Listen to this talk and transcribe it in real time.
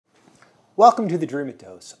Welcome to the Dreamit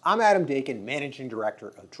Dose. I'm Adam Dakin, Managing Director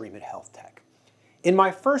of Dreamit Healthtech. In my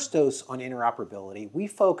first dose on interoperability, we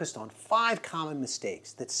focused on 5 common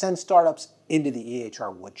mistakes that send startups into the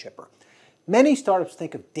EHR wood chipper. Many startups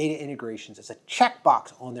think of data integrations as a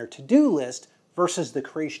checkbox on their to-do list versus the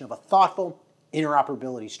creation of a thoughtful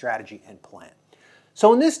interoperability strategy and plan.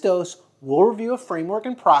 So in this dose, we'll review a framework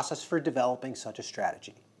and process for developing such a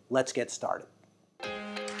strategy. Let's get started.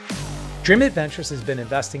 Dreamit Ventures has been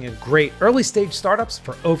investing in great early-stage startups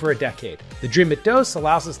for over a decade. The Dreamit Dose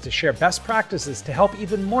allows us to share best practices to help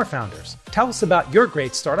even more founders. Tell us about your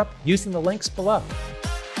great startup using the links below.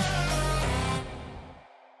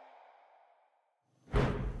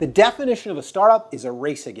 The definition of a startup is a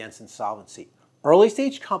race against insolvency.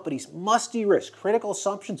 Early-stage companies must de-risk critical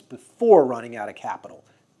assumptions before running out of capital.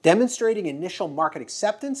 Demonstrating initial market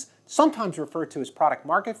acceptance, sometimes referred to as product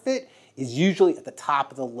market fit, is usually at the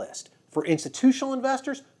top of the list. For institutional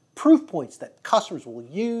investors, proof points that customers will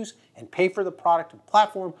use and pay for the product and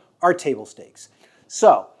platform are table stakes.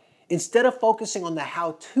 So, instead of focusing on the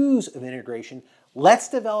how-tos of integration, let's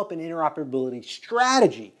develop an interoperability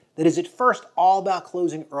strategy that is at first all about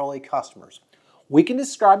closing early customers. We can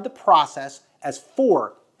describe the process as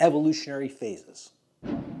 4 evolutionary phases.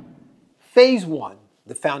 Phase 1,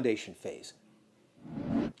 the foundation phase.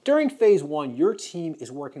 During phase 1, your team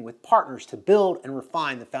is working with partners to build and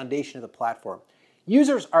refine the foundation of the platform.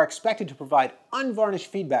 Users are expected to provide unvarnished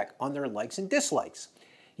feedback on their likes and dislikes.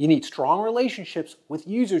 You need strong relationships with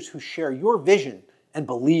users who share your vision and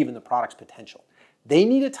believe in the product's potential. They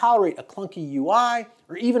need to tolerate a clunky UI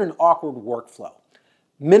or even an awkward workflow.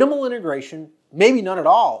 Minimal integration, maybe none at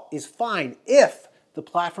all, is fine if the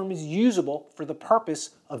platform is usable for the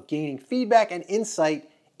purpose of gaining feedback and insight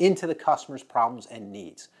into the customer's problems and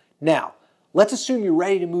needs. Now, let's assume you're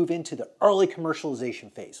ready to move into the early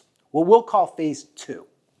commercialization phase, what we'll call phase 2.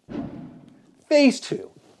 Phase 2,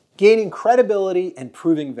 gaining credibility and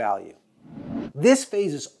proving value. This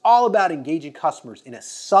phase is all about engaging customers in a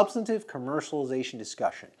substantive commercialization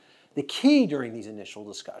discussion. The key during these initial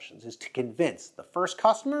discussions is to convince the first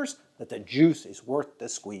customers that the juice is worth the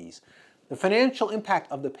squeeze. The financial impact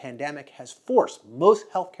of the pandemic has forced most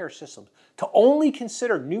healthcare systems to only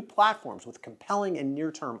consider new platforms with compelling and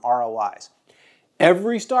near-term ROIs.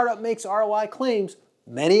 Every startup makes ROI claims,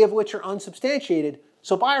 many of which are unsubstantiated,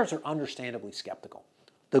 so buyers are understandably skeptical.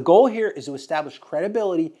 The goal here is to establish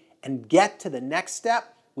credibility and get to the next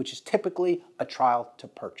step, which is typically a trial to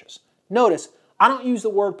purchase. Notice, I don't use the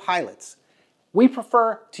word pilots. We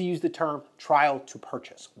prefer to use the term trial to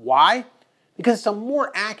purchase. Why? Because it's a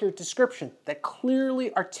more accurate description that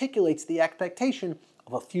clearly articulates the expectation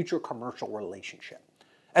of a future commercial relationship.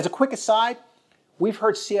 As a quick aside, we've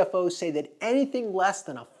heard CFOs say that anything less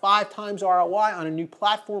than a 5 times ROI on a new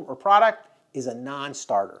platform or product is a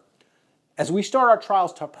non-starter. As we start our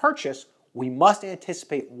trials to purchase, we must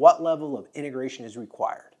anticipate what level of integration is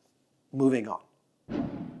required. Moving on.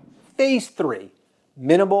 Phase 3,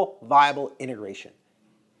 minimal viable integration.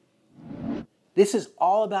 This is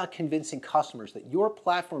all about convincing customers that your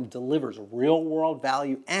platform delivers real-world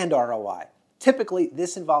value and ROI. Typically,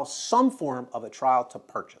 this involves some form of a trial to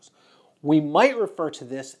purchase. We might refer to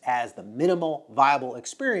this as the minimal viable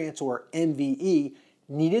experience, or MVE,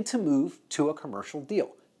 needed to move to a commercial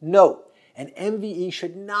deal. Note, an MVE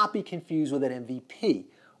should not be confused with an MVP,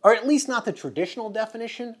 or at least not the traditional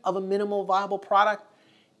definition of a minimal viable product.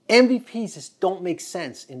 MVPs just don't make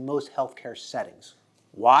sense in most healthcare settings.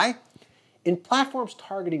 Why? In platforms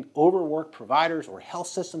targeting overworked providers or health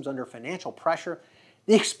systems under financial pressure,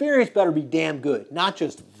 the experience better be damn good, not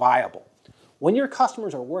just viable. When your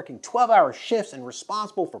customers are working 12-hour shifts and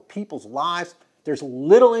responsible for people's lives, there's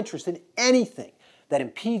little interest in anything that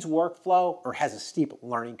impedes workflow or has a steep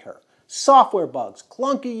learning curve. Software bugs,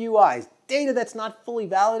 clunky UIs, data that's not fully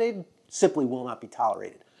validated simply will not be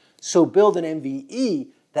tolerated. So build an MVE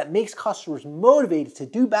that makes customers motivated to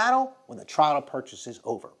do battle when the trial to purchase is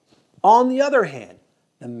over. On the other hand,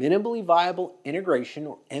 the minimally viable integration,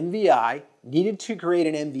 or MVI, needed to create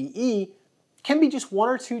an MVE can be just 1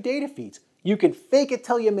 or 2 data feeds. You can fake it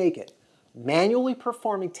till you make it, manually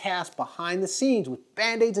performing tasks behind the scenes with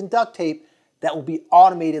band-aids and duct tape that will be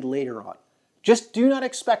automated later on. Just do not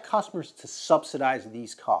expect customers to subsidize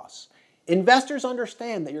these costs. Investors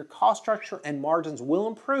understand that your cost structure and margins will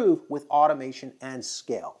improve with automation and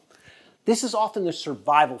scale. This is often the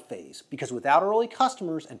survival phase because without early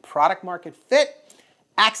customers and product market fit,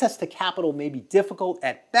 access to capital may be difficult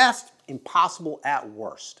at best, impossible at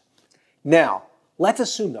worst. Now, let's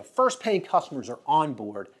assume the first paying customers are on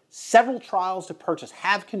board, several trials to purchase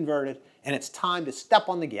have converted, and it's time to step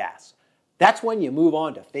on the gas. That's when you move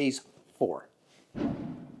on to phase 4.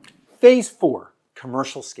 Phase 4,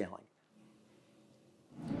 commercial scaling.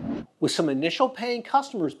 With some initial paying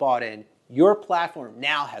customers bought in, your platform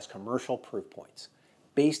now has commercial proof points.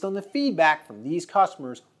 Based on the feedback from these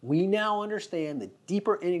customers, we now understand the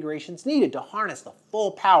deeper integrations needed to harness the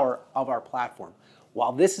full power of our platform.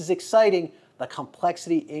 While this is exciting, the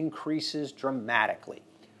complexity increases dramatically.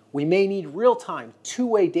 We may need real-time,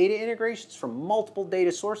 two-way data integrations from multiple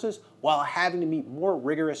data sources while having to meet more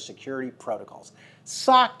rigorous security protocols.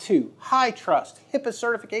 SOC 2, high trust, HIPAA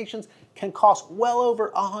certifications can cost well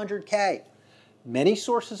over $100K. Many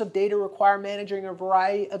sources of data require managing a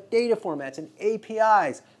variety of data formats and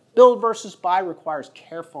APIs. Build versus buy requires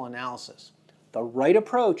careful analysis. The right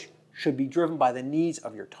approach should be driven by the needs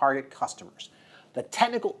of your target customers. The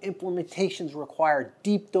technical implementations require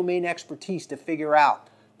deep domain expertise to figure out.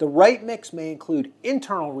 The right mix may include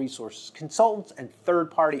internal resources, consultants, and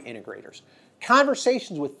third-party integrators.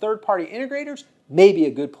 Conversations with third-party integrators may be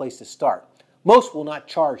a good place to start. Most will not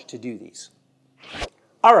charge to do these.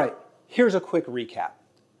 All right, here's a quick recap.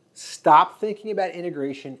 Stop thinking about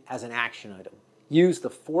integration as an action item. Use the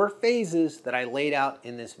 4 phases that I laid out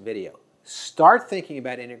in this video. Start thinking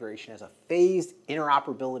about integration as a phased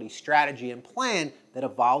interoperability strategy and plan that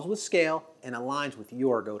evolves with scale and aligns with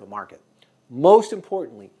your go-to-market. Most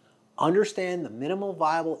importantly, understand the minimal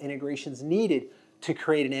viable integrations needed to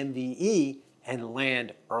create an MVE and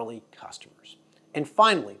land early customers. And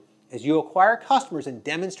finally, as you acquire customers and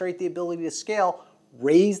demonstrate the ability to scale,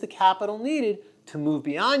 raise the capital needed to move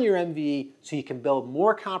beyond your MVE so you can build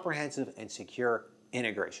more comprehensive and secure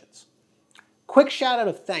integrations. Quick shout out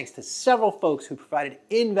of thanks to several folks who provided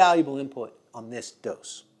invaluable input on this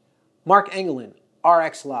dose. Mark Engelin,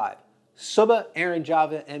 RX Live, Suba Aaron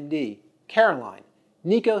Java MD, Caroline,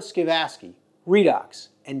 Nico Skivaski, Redox,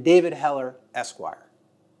 and David Heller, Esquire.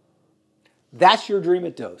 That's your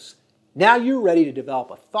Dreamit Dose. Now you're ready to develop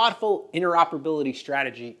a thoughtful interoperability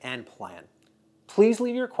strategy and plan. Please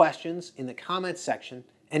leave your questions in the comments section,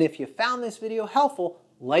 and if you found this video helpful,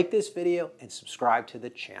 like this video and subscribe to the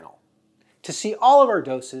channel. To see all of our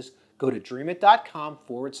doses, go to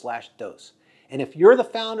dreamit.com/dose. And if you're the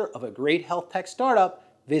founder of a great health tech startup,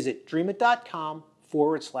 visit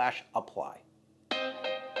dreamit.com/apply.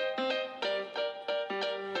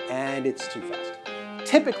 And it's too fast.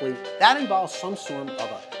 Typically, that involves some sort.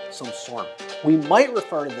 We might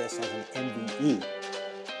refer to this as an MVE.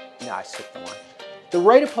 No, I skipped the line. The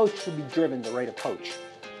right approach should be driven the right approach.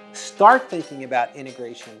 Start thinking about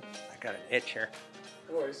integration. I got an itch here.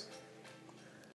 No worries.